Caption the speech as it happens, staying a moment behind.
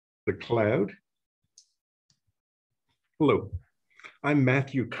The cloud. Hello, I'm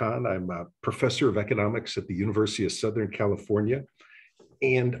Matthew Kahn. I'm a professor of economics at the University of Southern California.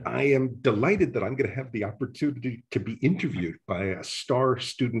 And I am delighted that I'm going to have the opportunity to be interviewed by a star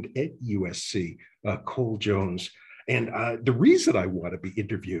student at USC, Cole Jones. And the reason I want to be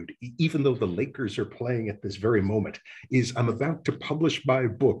interviewed, even though the Lakers are playing at this very moment, is I'm about to publish my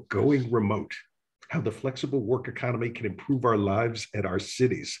book, Going Remote: How the Flexible Work Economy Can Improve Our Lives and Our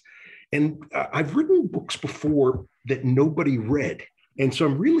Cities. And I've written books before that nobody read. And so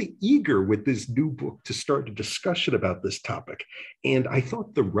I'm really eager with this new book to start a discussion about this topic. And I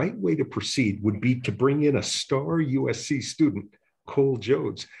thought the right way to proceed would be to bring in a star USC student, Cole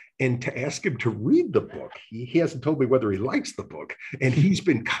Jones, and to ask him to read the book. He hasn't told me whether he likes the book, and he's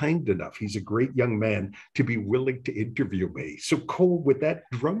been kind enough. He's a great young man to be willing to interview me. So Cole, with that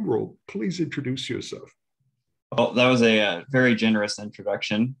drum roll, please introduce yourself. Well, that was a very generous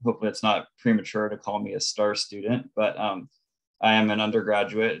introduction. Hopefully it's not premature to call me a star student, but I am an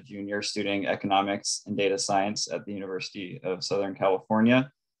undergraduate, junior studying economics and data science at the University of Southern California,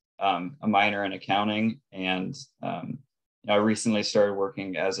 a minor in accounting, and I recently started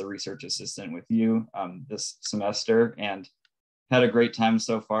working as a research assistant with you this semester and had a great time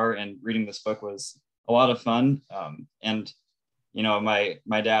so far. And reading this book was a lot of fun. And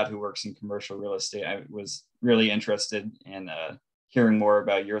my dad, who works in commercial real estate, I was really interested in hearing more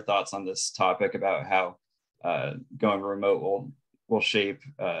about your thoughts on this topic, about how going remote will shape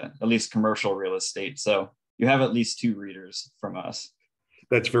at least commercial real estate. So you have at least two readers from us.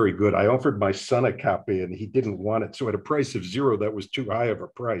 That's very good. I offered my son a copy and he didn't want it. So at a price of $0, that was too high of a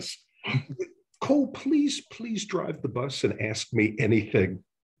price. Cole, please drive the bus and ask me anything.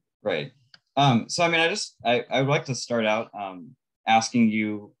 Right. So I would like to start out asking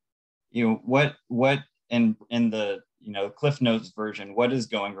you, what in the Cliff Notes version, what is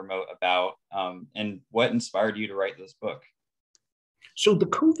Going Remote about, and what inspired you to write this book? So the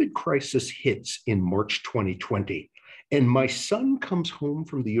COVID crisis hits in March 2020, and my son comes home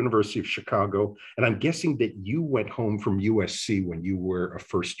from the University of Chicago, and I'm guessing that you went home from USC when you were a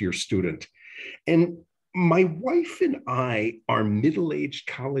first-year student. And my wife and I are middle-aged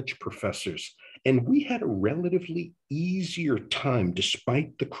college professors, and we had a relatively easier time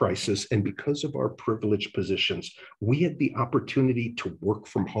despite the crisis. And because of our privileged positions, we had the opportunity to work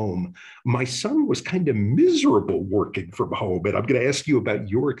from home. My son was kind of miserable working from home. And I'm going to ask you about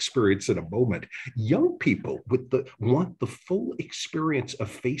your experience in a moment. Young people want the full experience of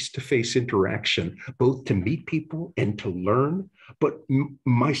face-to-face interaction, both to meet people and to learn. But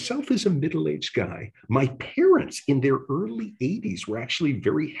myself as a middle-aged guy, my parents in their early 80s were actually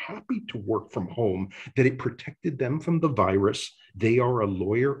very happy to work from home, that it protected them from the virus. They are a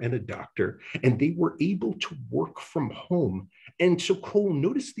lawyer and a doctor, and they were able to work from home. And so, Cole,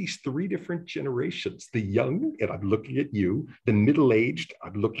 notice these three different generations: the young, and I'm looking at you; the middle-aged,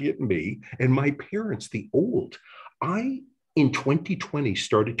 I'm looking at me; and my parents, the old. In 2020,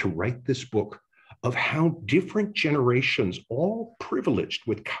 started to write this book of how different generations, all privileged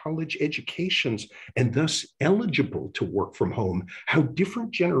with college educations and thus eligible to work from home, how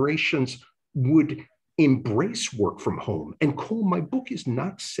different generations would embrace work from home. And Cole, my book is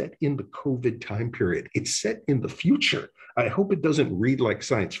not set in the COVID time period. It's set in the future. I hope it doesn't read like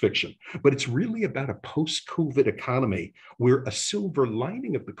science fiction, but it's really about a post-COVID economy where a silver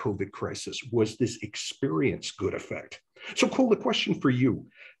lining of the COVID crisis was this experience good effect. So Cole, the question for you.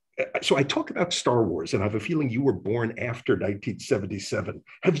 So I talk about Star Wars, and I have a feeling you were born after 1977.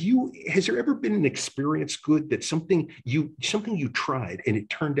 Has there ever been an experience good that something you tried and it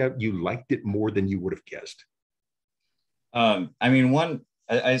turned out you liked it more than you would have guessed?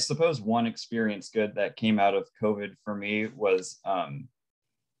 I suppose one experience good that came out of COVID for me was,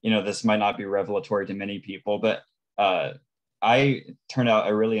 this might not be revelatory to many people, but I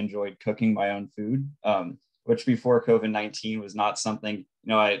really enjoyed cooking my own food. Which before COVID-19 was not something,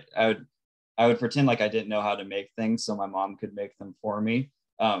 I would pretend like I didn't know how to make things so my mom could make them for me.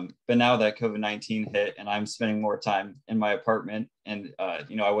 But now that COVID-19 hit and I'm spending more time in my apartment and,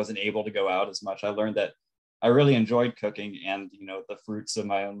 I wasn't able to go out as much, I learned that I really enjoyed cooking and, the fruits of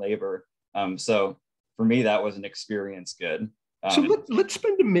my own labor. So for me, that was an experience good. So let's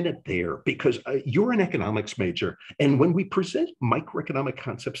spend a minute there, because you're an economics major. And when we present microeconomic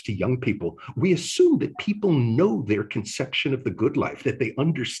concepts to young people, we assume that people know their conception of the good life, that they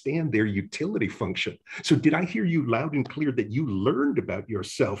understand their utility function. So did I hear you loud and clear that you learned about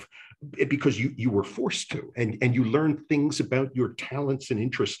yourself because you were forced to, and you learned things about your talents and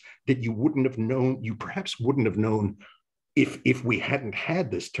interests that you perhaps wouldn't have known if we hadn't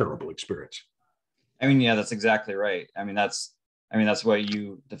had this terrible experience? Yeah, that's exactly right. That's I mean, that's what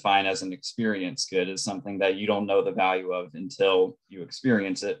you define as an experience good, is something that you don't know the value of until you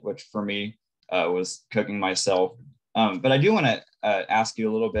experience it, which for me was cooking myself. But I do want to ask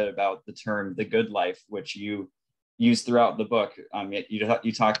you a little bit about the term "the good life," which you use throughout the book.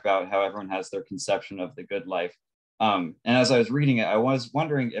 You talk about how everyone has their conception of the good life. And as I was reading it, I was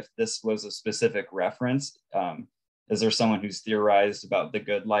wondering if this was a specific reference. Is there someone who's theorized about the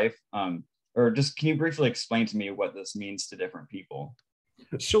good life? Or just can you briefly explain to me what this means to different people?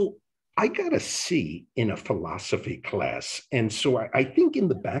 So I got a C in a philosophy class. And so I think in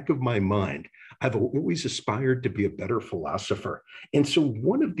the back of my mind, I've always aspired to be a better philosopher. And so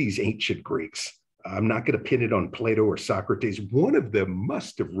one of these ancient Greeks, I'm not going to pin it on Plato or Socrates, one of them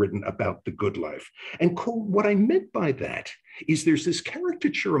must have written about the good life. And what I meant by that is there's this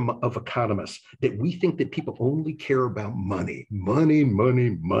caricature of economists that we think that people only care about money, money,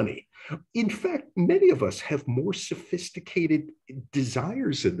 money, money. In fact, many of us have more sophisticated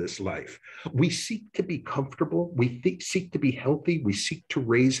desires in this life. We seek to be comfortable. We seek to be healthy. We seek to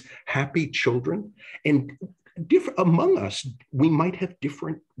raise happy children. And among us, we might have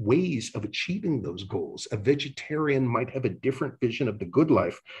different ways of achieving those goals. A vegetarian might have a different vision of the good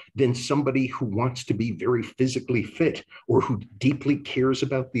life than somebody who wants to be very physically fit or who deeply cares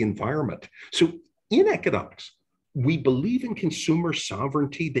about the environment. So in economics, we believe in consumer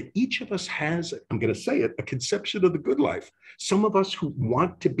sovereignty, that each of us has, I'm going to say it, a conception of the good life. Some of us who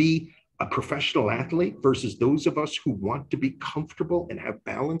want to be a professional athlete versus those of us who want to be comfortable and have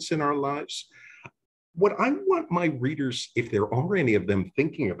balance in our lives. What I want my readers, if there are any of them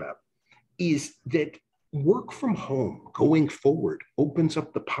thinking about, is that work from home going forward opens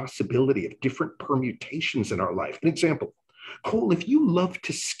up the possibility of different permutations in our life. An example, Cole, if you love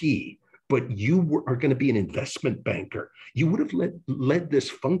to ski, but you are going to be an investment banker, you would have led this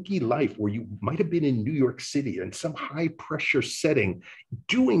funky life where you might have been in New York City in some high pressure setting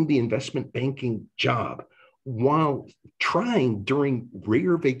doing the investment banking job while trying during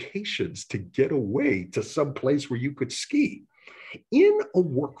rare vacations to get away to some place where you could ski. In a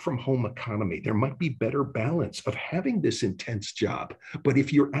work from home economy, there might be better balance of having this intense job. But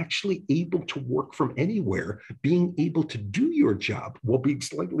if you're actually able to work from anywhere, being able to do your job while being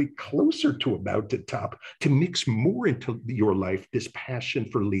slightly closer to a mountaintop to mix more into your life, this passion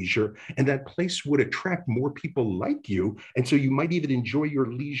for leisure, and that place would attract more people like you. And so you might even enjoy your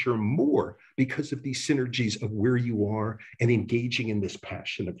leisure more because of these synergies of where you are and engaging in this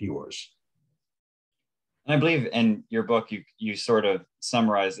passion of yours. And I believe in your book, you sort of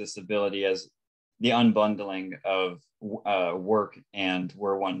summarize this ability as the unbundling of work and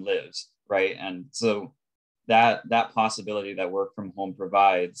where one lives, right? And so that possibility that work from home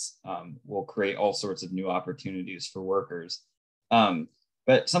provides will create all sorts of new opportunities for workers.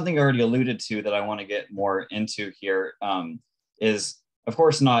 But something I already alluded to that I want to get more into here is, of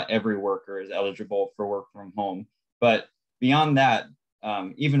course, not every worker is eligible for work from home, but beyond that,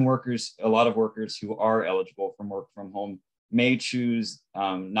 even a lot of workers who are eligible for work from home may choose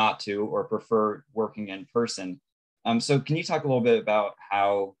not to or prefer working in person. So can you talk a little bit about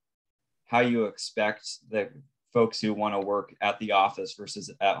how you expect the folks who want to work at the office versus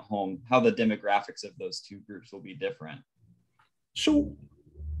at home, how the demographics of those two groups will be different? So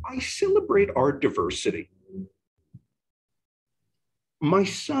I celebrate our diversity. My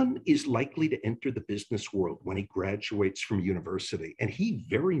son is likely to enter the business world when he graduates from university, and he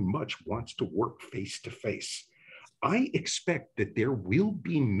very much wants to work face to face. I expect that there will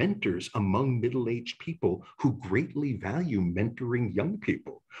be mentors among middle-aged people who greatly value mentoring young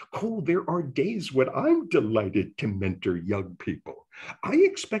people. Cole, there are days when I'm delighted to mentor young people. I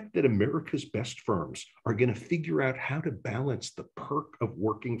expect that America's best firms are going to figure out how to balance the perk of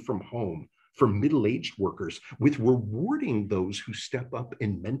working from home for middle-aged workers with rewarding those who step up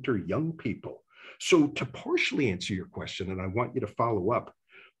and mentor young people. So to partially answer your question, and I want you to follow up,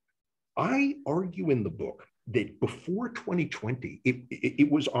 I argue in the book that before 2020, it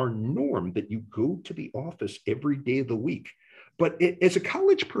was our norm that you go to the office every day of the week. But as a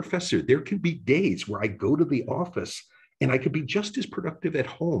college professor, there can be days where I go to the office and I could be just as productive at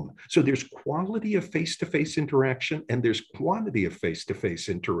home. So there's quality of face-to-face interaction and there's quantity of face-to-face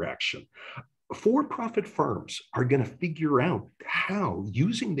interaction. For-profit firms are going to figure out how,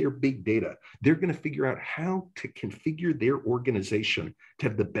 using their big data, they're going to figure out how to configure their organization to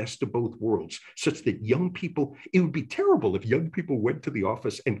have the best of both worlds, such that young people, it would be terrible if young people went to the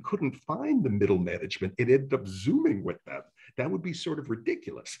office and couldn't find the middle management and ended up Zooming with them. that would be sort of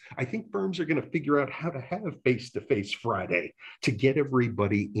ridiculous. I think firms are going to figure out how to have face-to-face Friday to get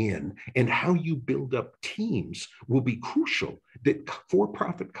everybody in, and how you build up teams will be crucial. That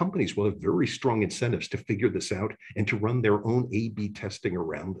for-profit companies will have very strong incentives to figure this out and to run their own A/B testing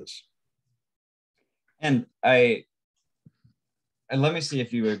around this. And let me see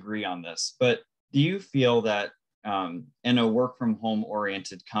if you agree on this, but do you feel that in a work from home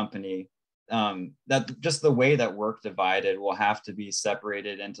oriented company, that just the way that work divided will have to be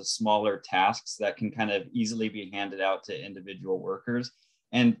separated into smaller tasks that can kind of easily be handed out to individual workers?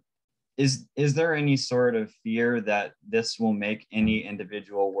 And is there any sort of fear that this will make any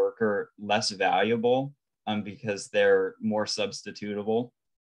individual worker less valuable because they're more substitutable?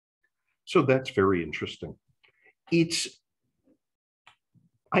 So that's very interesting.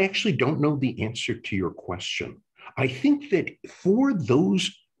 I actually don't know the answer to your question. I think that for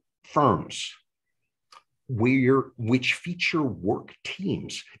those firms which feature work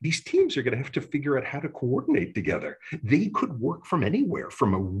teams, these teams are going to have to figure out how to coordinate together. They could work from anywhere,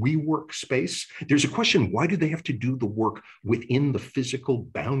 from a WeWork space. There's a question, why do they have to do the work within the physical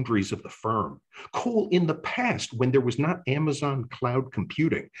boundaries of the firm? Cole, in the past, when there was not Amazon cloud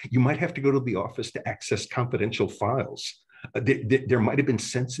computing, you might have to go to the office to access confidential files. There might have been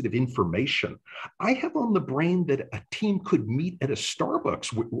sensitive information. I have on the brain that a team could meet at a Starbucks,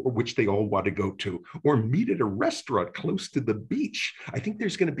 which they all want to go to, or meet at a restaurant close to the beach. I think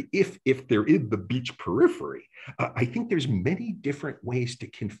there's going to be, if they're in the beach periphery, I think there's many different ways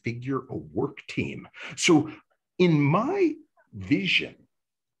to configure a work team. So in my vision,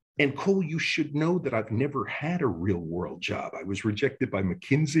 and Cole, you should know that I've never had a real world job. I was rejected by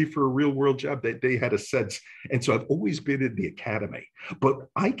McKinsey for a real world job. They had a sense. And so I've always been in the academy. But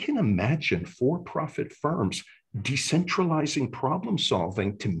I can imagine for-profit firms decentralizing problem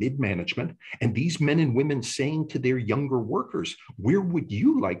solving to mid-management, and these men and women saying to their younger workers, where would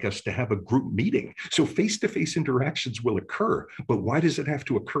you like us to have a group meeting? So face-to-face interactions will occur, but why does it have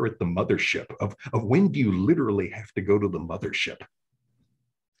to occur at the mothership? Of when do you literally have to go to the mothership?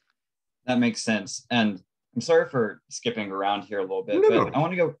 That makes sense. And I'm sorry for skipping around here a little bit, No. but I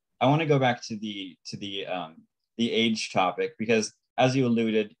want to go back to the age topic, because as you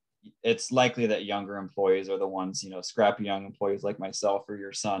alluded, it's likely that younger employees are the ones, scrappy young employees like myself or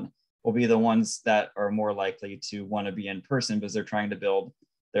your son will be the ones that are more likely to want to be in person because they're trying to build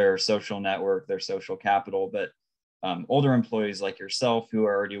their social network, their social capital. But older employees like yourself, who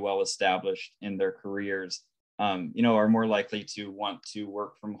are already well established in their careers, are more likely to want to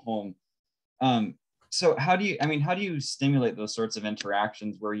work from home. So how do you stimulate those sorts of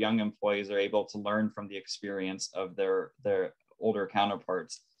interactions where young employees are able to learn from the experience of their older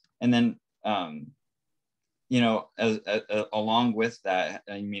counterparts? And then, along with that,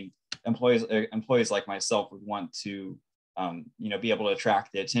 employees like myself would want to, be able to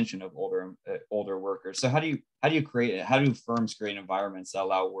attract the attention of older workers. So how do firms create environments that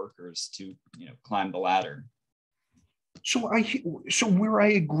allow workers to, climb the ladder? So where I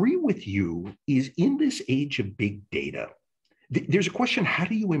agree with you is, in this age of big data, there's a question, how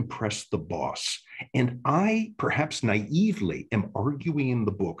do you impress the boss? And I, perhaps naively, am arguing in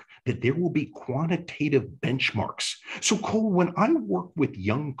the book that there will be quantitative benchmarks. So Cole, when I work with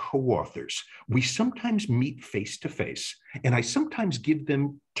young co-authors, we sometimes meet face to face, and I sometimes give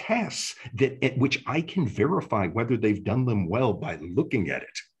them tasks at which I can verify whether they've done them well by looking at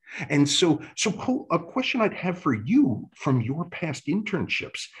it. And so Cole, a question I'd have for you from your past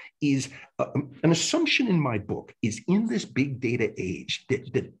internships is, an assumption in my book is, in this big data age,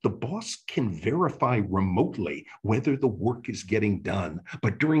 that the boss can verify remotely whether the work is getting done.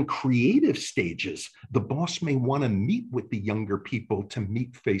 But during creative stages, the boss may want to meet with the younger people to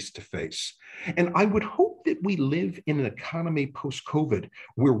meet face to face. And I would hope that we live in an economy post-COVID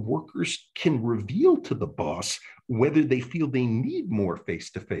where workers can reveal to the boss whether they feel they need more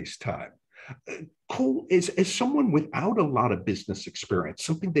face-to-face time. Cole, as someone without a lot of business experience,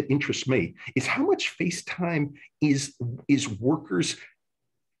 something that interests me is how much face time is workers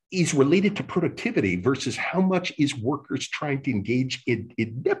is related to productivity versus how much is workers trying to engage in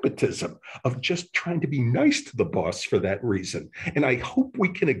nepotism of just trying to be nice to the boss for that reason. And I hope we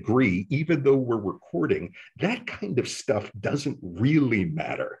can agree, even though we're recording, that kind of stuff doesn't really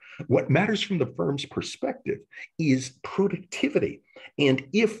matter. What matters from the firm's perspective is productivity. And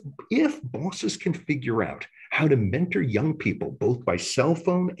if bosses can figure out how to mentor young people, both by cell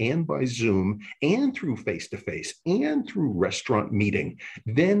phone and by Zoom, and through face-to-face, and through restaurant meeting,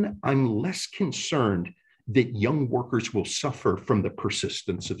 then I'm less concerned that young workers will suffer from the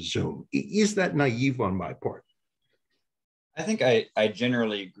persistence of Zoom. Is that naive on my part? I think I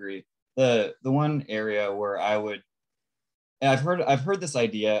generally agree. The one area where I would I've heard this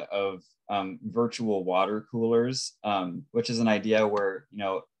idea of virtual water coolers, which is an idea where, you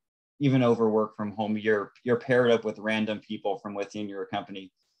know, even over work from home, you're paired up with random people from within your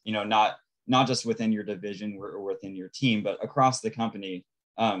company, you know, not just within your division or within your team, but across the company,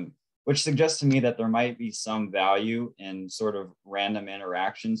 which suggests to me that there might be some value in sort of random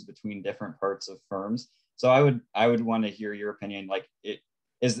interactions between different parts of firms. So I would want to hear your opinion. Like,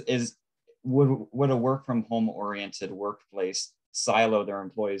 would a work from home oriented workplace silo their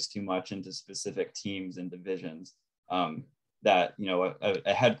employees too much into specific teams and divisions? That, you know,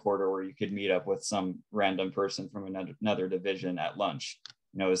 a headquarter where you could meet up with some random person from another division at lunch,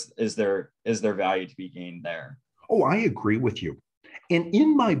 you know, is there value to be gained there? Oh, I agree with you. And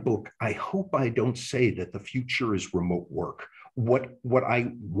in my book, I hope I don't say that the future is remote work. What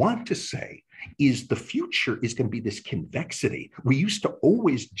I want to say is the future is going to be this convexity. We used to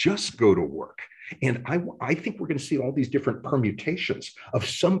always just go to work. And I think we're going to see all these different permutations of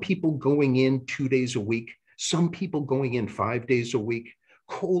some people going in 2 days a week, some people going in 5 days a week.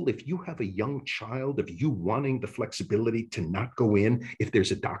 Cole, if you have a young child, of you wanting the flexibility to not go in if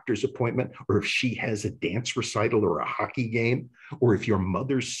there's a doctor's appointment, or if she has a dance recital or a hockey game, or if your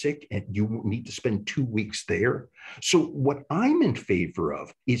mother's sick and you need to spend 2 weeks there. So, what I'm in favor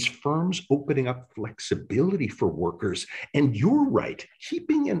of is firms opening up flexibility for workers. And you're right,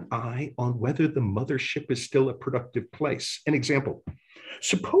 keeping an eye on whether the mothership is still a productive place. An example: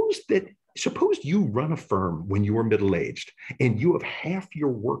 suppose you run a firm when you're middle-aged and you have half your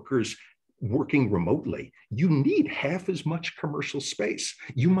workers working remotely. You need half as much commercial space.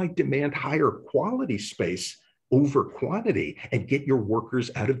 You might demand higher quality space over quantity and get your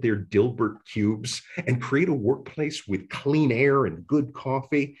workers out of their Dilbert cubes and create a workplace with clean air and good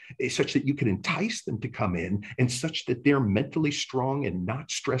coffee, such that you can entice them to come in and such that they're mentally strong and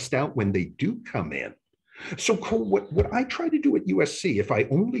not stressed out when they do come in. So, Cole, what I try to do at USC, if I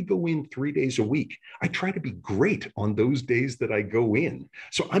only go in 3 days a week, I try to be great on those days that I go in.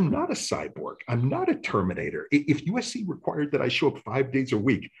 So I'm not a cyborg. I'm not a Terminator. If USC required that I show up 5 days a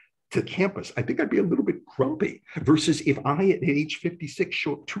week to campus, I think I'd be a little bit grumpy. Versus if I, at age 56,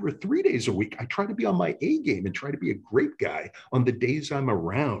 show up 2 or 3 days a week, I try to be on my A game and try to be a great guy on the days I'm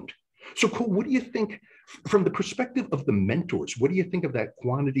around. So, Cole, what do you think from the perspective of the mentors? What do you think of that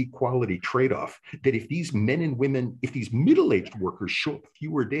quantity quality trade off? That if these men and women, if these middle aged workers show up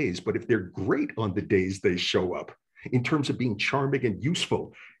fewer days, but if they're great on the days they show up in terms of being charming and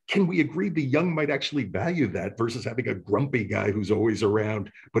useful, can we agree the young might actually value that versus having a grumpy guy who's always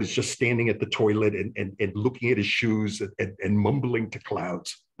around, but is just standing at the toilet and looking at his shoes and mumbling to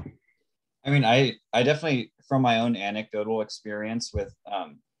clouds? I mean, I definitely, from my own anecdotal experience with,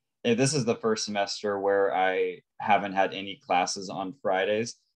 this is the first semester where I haven't had any classes on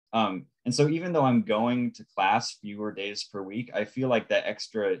Fridays. And so even though I'm going to class fewer days per week, I feel like that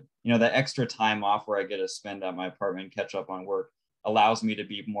extra, you know, that extra time off where I get to spend at my apartment, catch up on work, allows me to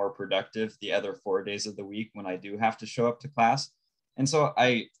be more productive the other 4 days of the week when I do have to show up to class. And so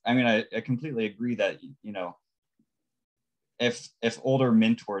I completely agree that, you know, if older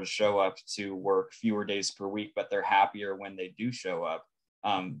mentors show up to work fewer days per week, but they're happier when they do show up,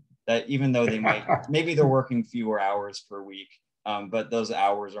 that even though maybe they're working fewer hours per week, but those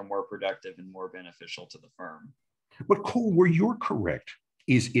hours are more productive and more beneficial to the firm. But Cole, where you're correct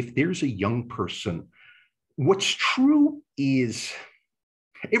is if there's a young person, what's true is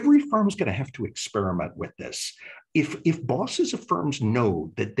every firm is going to have to experiment with this. If bosses of firms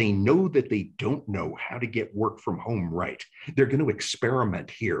know that they don't know how to get work from home right, they're going to experiment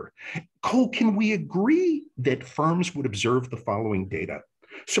here. Cole, can we agree that firms would observe the following data?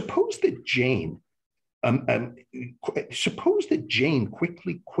 Suppose that Jane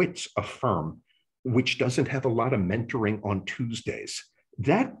quickly quits a firm which doesn't have a lot of mentoring on Tuesdays.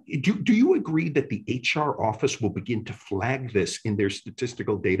 Do you agree that the HR office will begin to flag this in their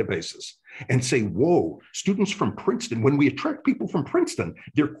statistical databases and say, whoa, students from Princeton, when we attract people from Princeton,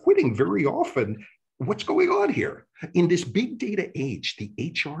 they're quitting very often. What's going on here? In this big data age, the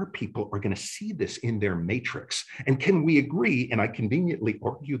HR people are going to see this in their matrix. And can we agree, and I conveniently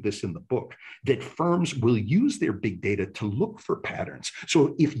argue this in the book, that firms will use their big data to look for patterns?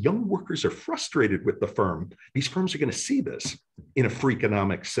 So if young workers are frustrated with the firm, these firms are going to see this in a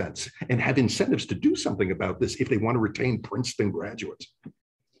freakonomic sense and have incentives to do something about this if they want to retain Princeton graduates.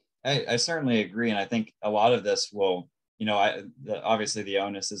 I certainly agree. And I think a lot of this will, you know, obviously the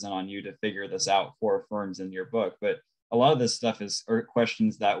onus isn't on you to figure this out for firms in your book, but a lot of this stuff are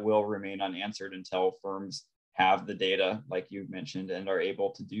questions that will remain unanswered until firms have the data, like you mentioned, and are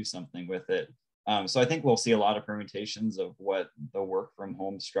able to do something with it. So I think we'll see a lot of permutations of what the work from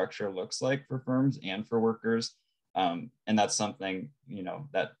home structure looks like for firms and for workers. And that's something,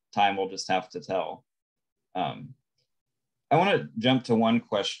 that time will just have to tell. I want to jump to one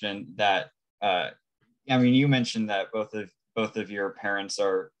question that, you mentioned that both of your parents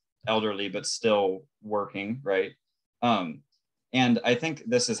are elderly, but still working, right? And I think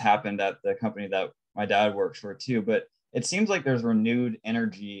this has happened at the company that my dad works for too, but it seems like there's renewed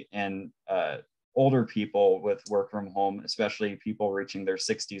energy in older people with work from home, especially people reaching their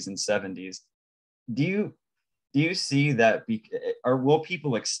 60s and 70s. Do you see that, or will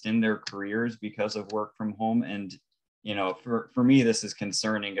people extend their careers because of work from home? And, for me, this is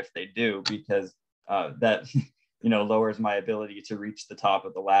concerning if they do, because that, lowers my ability to reach the top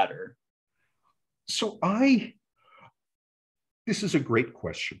of the ladder. So this is a great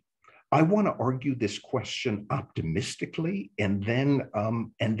question. I want to argue this question optimistically and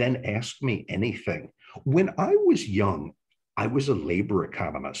then ask me anything. When I was young, I was a labor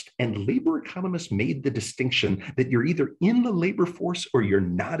economist, and labor economists made the distinction that you're either in the labor force or you're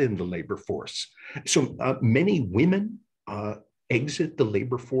not in the labor force. So many women exit the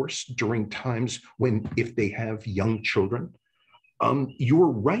labor force during times when, if they have young children. You're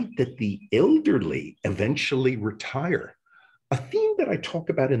right that the elderly eventually retire. A theme that I talk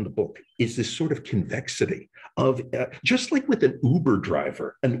about in the book is this sort of convexity of just like with an Uber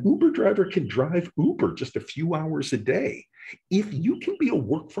driver can drive Uber just a few hours a day. If you can be a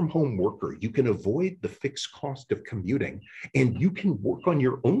work from home worker, you can avoid the fixed cost of commuting, and you can work on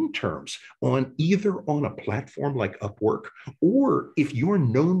your own terms on either on a platform like Upwork, or if you're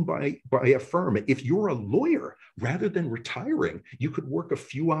known by a firm, if you're a lawyer, rather than retiring, you could work a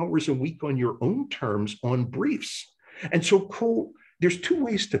few hours a week on your own terms on briefs. And so, Cole, there's two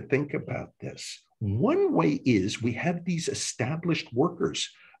ways to think about this. One way is we have these established workers,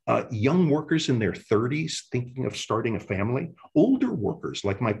 young workers in their 30s thinking of starting a family, older workers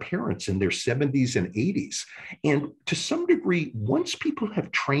like my parents in their 70s and 80s. And to some degree, once people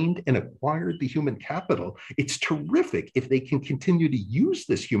have trained and acquired the human capital, it's terrific if they can continue to use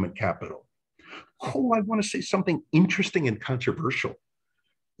this human capital. Cole, I want to say something interesting and controversial.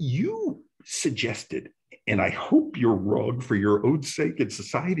 You suggested, and I hope you're wrong for your own sake and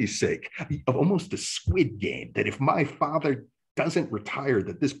society's sake, of almost a Squid Game, that if my father doesn't retire,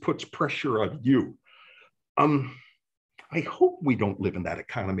 that this puts pressure on you. I hope we don't live in that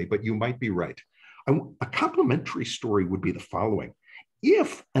economy, but you might be right. A complementary story would be the following.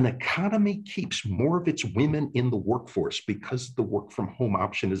 If an economy keeps more of its women in the workforce because the work from home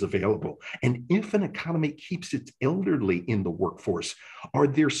option is available, and if an economy keeps its elderly in the workforce, are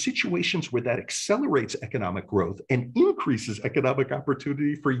there situations where that accelerates economic growth and increases economic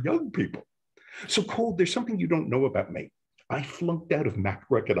opportunity for young people? So, Cole, there's something you don't know about me. I flunked out of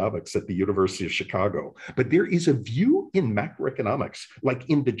macroeconomics at the University of Chicago, but there is a view in macroeconomics, like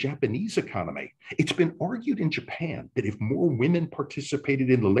in the Japanese economy. It's been argued in Japan that if more women participated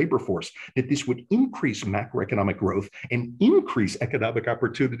in the labor force, that this would increase macroeconomic growth and increase economic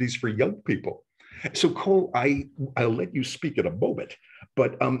opportunities for young people. So, Cole, I'll let you speak in a moment,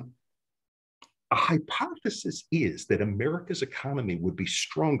 but a hypothesis is that America's economy would be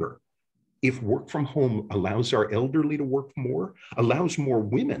stronger if work from home allows our elderly to work more, allows more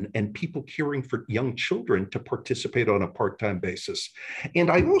women and people caring for young children to participate on a part-time basis. And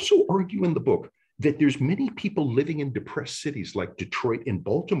I also argue in the book that there's many people living in depressed cities like Detroit and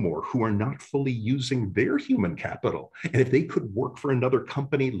Baltimore who are not fully using their human capital. And if they could work for another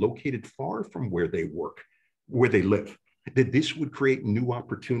company located far from where they work, where they live, that this would create new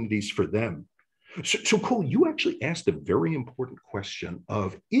opportunities for them. So, Cole, you actually asked a very important question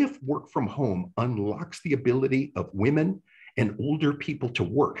of if work from home unlocks the ability of women and older people to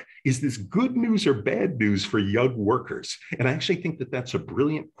work, is this good news or bad news for young workers? And I actually think that that's a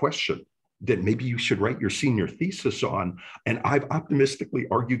brilliant question that maybe you should write your senior thesis on. And I've optimistically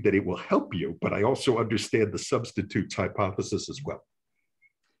argued that it will help you, but I also understand the substitutes hypothesis as well.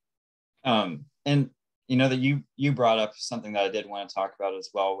 And that you brought up something that I did want to talk about as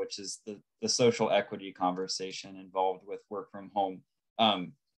well, which is the social equity conversation involved with work from home.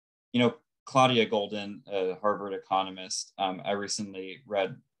 Claudia Golden, a Harvard economist, I recently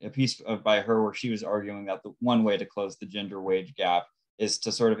read a piece by her where she was arguing that the one way to close the gender wage gap is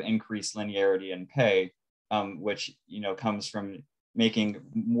to sort of increase linearity in pay, which comes from making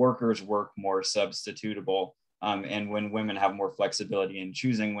workers work more substitutable. And when women have more flexibility in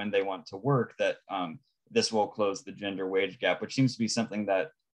choosing when they want to work, that this will close the gender wage gap, which seems to be something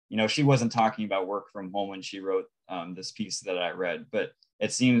that, she wasn't talking about work from home when she wrote this piece that I read, but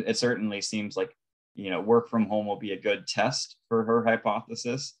it certainly seems like, work from home will be a good test for her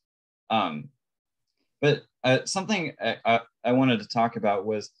hypothesis. But something I wanted to talk about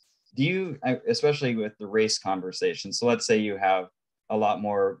was, Do you, especially with the race conversation, so let's say you have a lot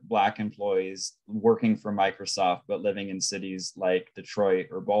more Black employees working for Microsoft, but living in cities like Detroit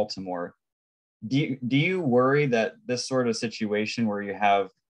or Baltimore. Do you worry that this sort of situation where you have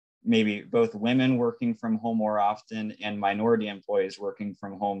maybe both women working from home more often and minority employees working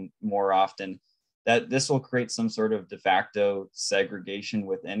from home more often, that this will create some sort of de facto segregation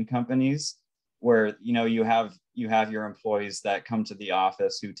within companies where, you know, you have your employees that come to the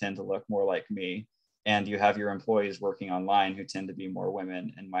office who tend to look more like me, and you have your employees working online who tend to be more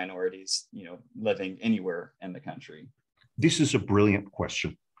women and minorities, you know, living anywhere in the country? This is a brilliant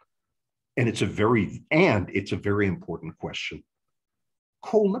question. And it's a very important question.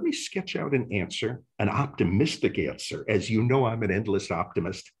 Cole, let me sketch out an answer, an optimistic answer. As you know, I'm an endless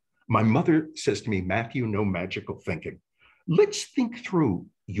optimist. My mother says to me, Matthew, no magical thinking. Let's think through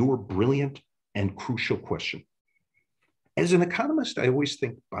your brilliant and crucial question. As an economist, I always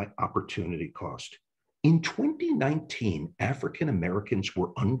think by opportunity cost. In 2019, African Americans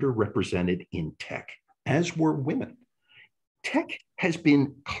were underrepresented in tech, as were women. Tech has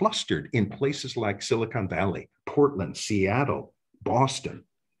been clustered in places like Silicon Valley, Portland, Seattle, Boston.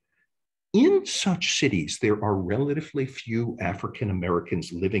 In such cities, there are relatively few African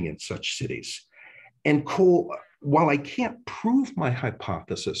Americans living in such cities. And Cole, while I can't prove my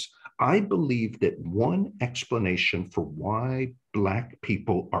hypothesis, I believe that one explanation for why Black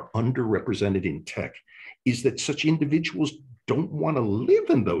people are underrepresented in tech is that such individuals don't want to live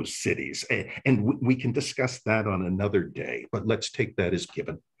in those cities. And we can discuss that on another day, but let's take that as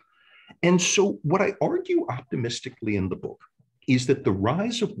given. And so, what I argue optimistically in the book is that the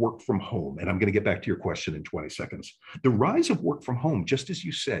rise of work from home, and I'm going to get back to your question in 20 seconds, the rise of work from home, just as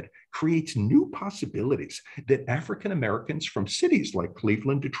you said, creates new possibilities that African Americans from cities like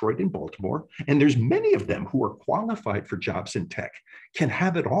Cleveland, Detroit, and Baltimore, and there's many of them who are qualified for jobs in tech, can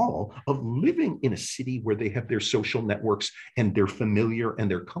have it all of living in a city where they have their social networks and they're familiar and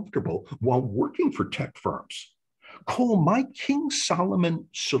they're comfortable while working for tech firms. Cole, my King Solomon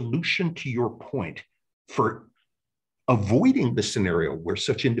solution to your point for avoiding the scenario where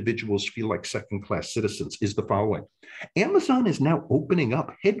such individuals feel like second-class citizens is the following. Amazon is now opening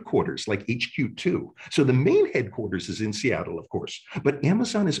up headquarters like HQ2. So the main headquarters is in Seattle, of course, but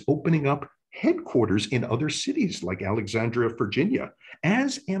Amazon is opening up headquarters in other cities like Alexandria, Virginia.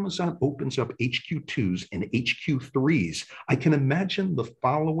 As Amazon opens up HQ2s and HQ3s, I can imagine the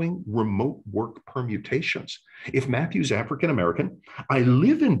following remote work permutations. If Matthew's African American, I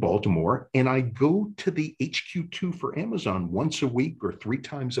live in Baltimore and I go to the HQ2 for Amazon once a week or 3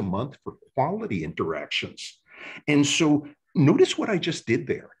 times a month for quality interactions. And so notice what I just did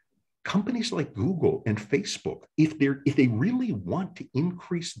there. Companies like Google and Facebook, if they really want to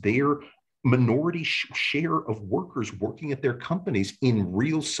increase their minority share of workers working at their companies in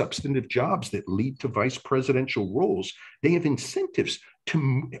real substantive jobs that lead to vice presidential roles, they have incentives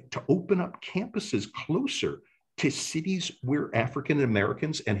to open up campuses closer to cities where African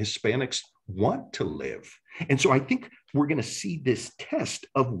Americans and Hispanics want to live. And so I think we're going to see this test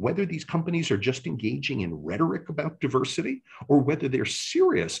of whether these companies are just engaging in rhetoric about diversity or whether they're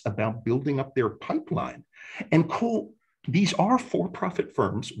serious about building up their pipeline. And Cole, these are for-profit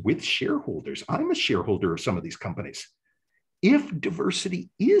firms with shareholders. I'm a shareholder of some of these companies. If diversity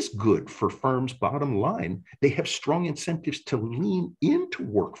is good for firms' bottom line, they have strong incentives to lean into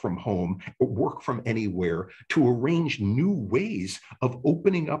work from home or work from anywhere to arrange new ways of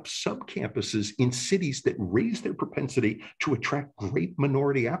opening up sub-campuses in cities that raise their propensity to attract great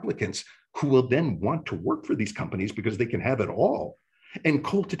minority applicants who will then want to work for these companies because they can have it all. And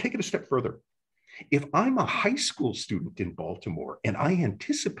Cole, to take it a step further, if I'm a high school student in Baltimore and I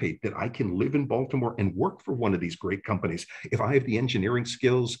anticipate that I can live in Baltimore and work for one of these great companies, if I have the engineering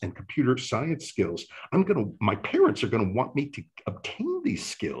skills and computer science skills, my parents are going to want me to obtain these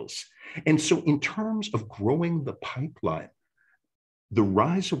skills. And so in terms of growing the pipeline, the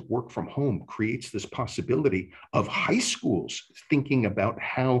rise of work from home creates this possibility of high schools thinking about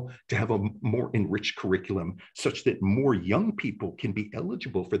how to have a more enriched curriculum such that more young people can be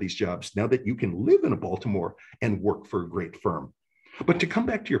eligible for these jobs now that you can live in Baltimore and work for a great firm. But to come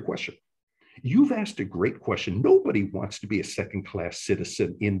back to your question, you've asked a great question. Nobody wants to be a second-class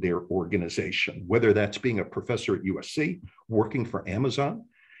citizen in their organization, whether that's being a professor at USC, working for Amazon.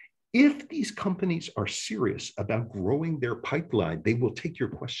 If these companies are serious about growing their pipeline, they will take your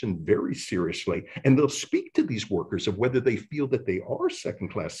question very seriously, and they'll speak to these workers of whether they feel that they are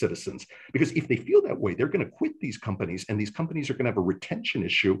second-class citizens. Because if they feel that way, they're going to quit these companies, and these companies are going to have a retention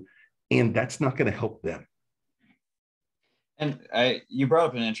issue, and that's not going to help them. And you brought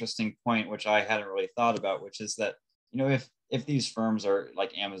up an interesting point, which I hadn't really thought about, which is that, you know, if these firms are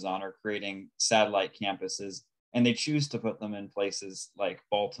like Amazon are creating satellite campuses and they choose to put them in places like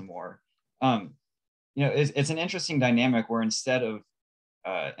Baltimore, it's an interesting dynamic where instead of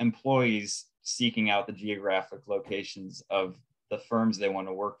employees seeking out the geographic locations of the firms they want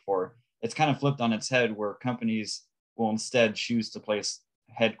to work for, it's kind of flipped on its head where companies will instead choose to place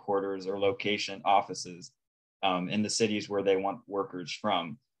headquarters or location offices in the cities where they want workers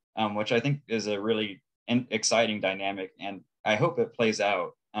from, which I think is a really exciting dynamic, and I hope it plays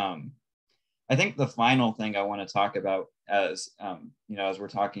out. I think the final thing I want to talk about as we're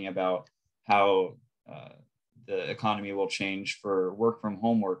talking about how the economy will change for work from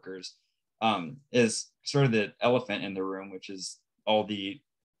home workers is sort of the elephant in the room, which is all the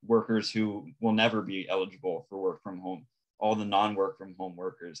workers who will never be eligible for work from home, all the non-work from home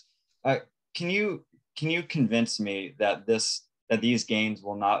workers. Can you convince me that these gains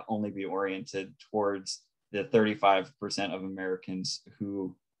will not only be oriented towards the 35% of Americans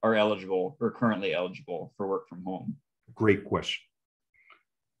who are eligible or currently eligible for work from home? Great question.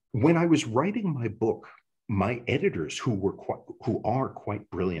 When I was writing my book, my editors, who are quite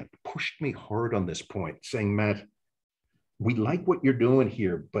brilliant, pushed me hard on this point, saying, Matt, we like what you're doing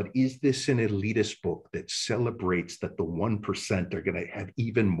here, but is this an elitist book that celebrates that the 1% are going to have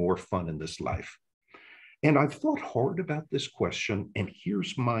even more fun in this life? And I've thought hard about this question, and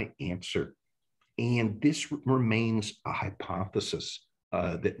here's my answer. And this remains a hypothesis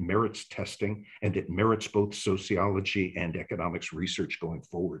that merits testing and that merits both sociology and economics research going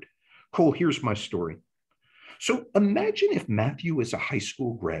forward. Cole, here's my story. So imagine if Matthew is a high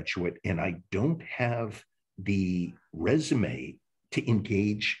school graduate and I don't have the resume to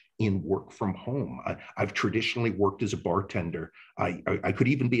engage in work from home. I've traditionally worked as a bartender. I could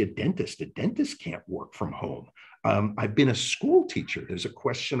even be a dentist. A dentist can't work from home. I've been a school teacher. There's a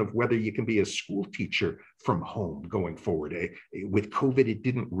question of whether you can be a school teacher from home going forward. With COVID, it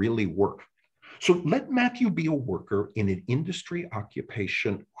didn't really work. So let Matthew be a worker in an industry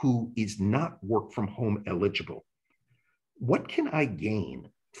occupation who is not work from home eligible. What can I gain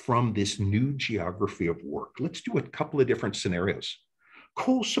from this new geography of work? Let's do a couple of different scenarios.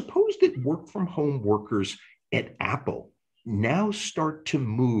 Cole, suppose that work from home workers at Apple now start to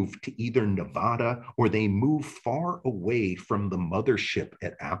move to either Nevada or they move far away from the mothership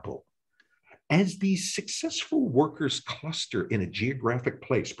at Apple. As these successful workers cluster in a geographic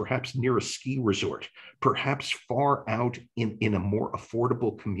place, perhaps near a ski resort, perhaps far out in a more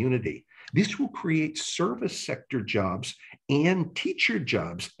affordable community, this will create service sector jobs and teacher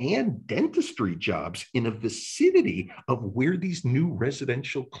jobs and dentistry jobs in a vicinity of where these new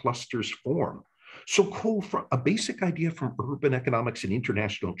residential clusters form. So, Cole, a basic idea from urban economics and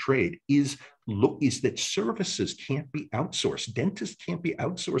international trade is that services can't be outsourced. Dentists can't be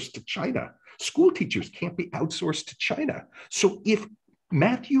outsourced to China. School teachers can't be outsourced to China. So if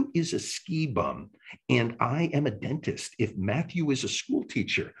Matthew is a ski bum and I am a dentist, if Matthew is a school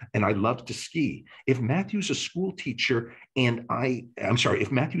teacher and I love to ski, if Matthew's a school teacher and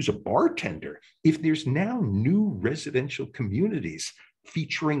if Matthew's a bartender, if there's now new residential communities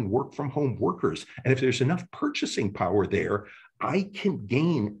featuring work from home workers, and if there's enough purchasing power there, I can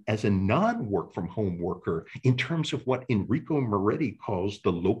gain as a non-work from home worker in terms of what Enrico Moretti calls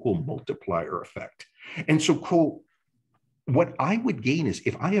the local multiplier effect. And so, Cole, what I would gain is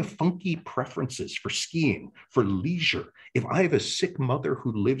if I have funky preferences for skiing, for leisure, if I have a sick mother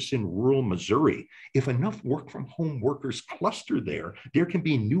who lives in rural Missouri, if enough work from home workers cluster there, there can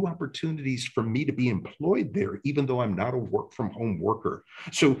be new opportunities for me to be employed there, even though I'm not a work from home worker.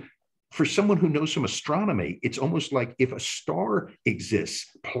 So for someone who knows some astronomy, it's almost like if a star exists,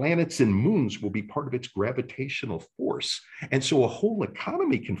 planets and moons will be part of its gravitational force. And so a whole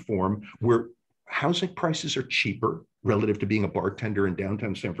economy can form where housing prices are cheaper relative to being a bartender in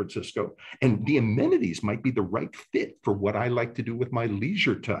downtown San Francisco, and the amenities might be the right fit for what I like to do with my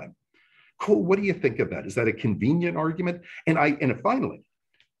leisure time. Cole, what do you think of that? Is that a convenient argument? And finally,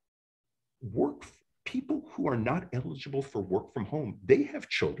 people who are not eligible for work from home, they have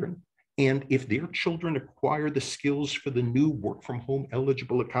children. And if their children acquire the skills for the new work from home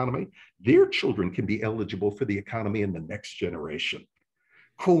eligible economy, their children can be eligible for the economy in the next generation.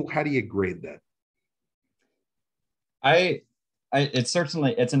 Cole, how do you grade that?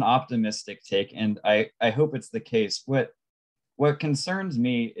 It's an optimistic take, and I hope it's the case. What concerns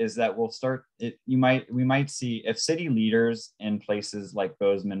me is that we might see if city leaders in places like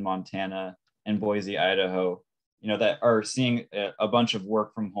Bozeman, Montana, and Boise, Idaho, that are seeing a bunch of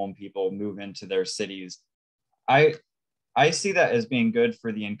work from home people move into their cities. I see that as being good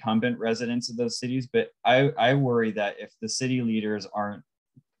for the incumbent residents of those cities, but I worry that if the city leaders aren't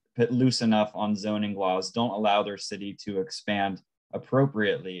loose enough on zoning laws, don't allow their city to expand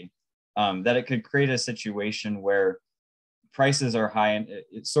appropriately, that it could create a situation where prices are high, and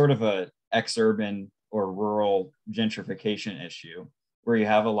it's sort of a ex-urban or rural gentrification issue where you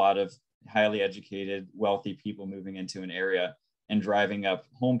have a lot of highly educated, wealthy people moving into an area and driving up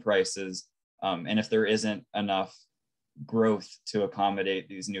home prices. And if there isn't enough growth to accommodate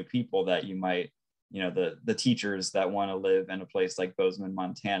these new people, that you might, the teachers that want to live in a place like Bozeman,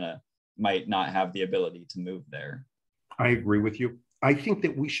 Montana, might not have the ability to move there. I agree with you. I think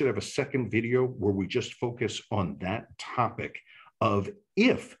that we should have a second video where we just focus on that topic of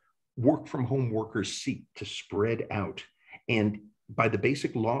if work from home workers seek to spread out, and by the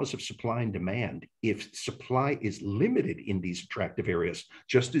basic laws of supply and demand, if supply is limited in these attractive areas,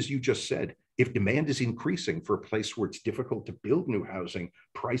 just as you just said, if demand is increasing for a place where it's difficult to build new housing,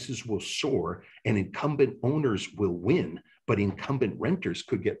 prices will soar and incumbent owners will win, but incumbent renters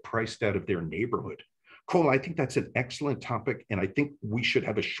could get priced out of their neighborhood. Cole, I think that's an excellent topic, and I think we should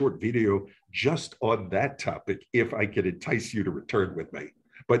have a short video just on that topic if I could entice you to return with me.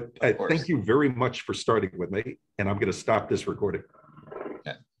 But thank you very much for starting with me, and I'm going to stop this recording.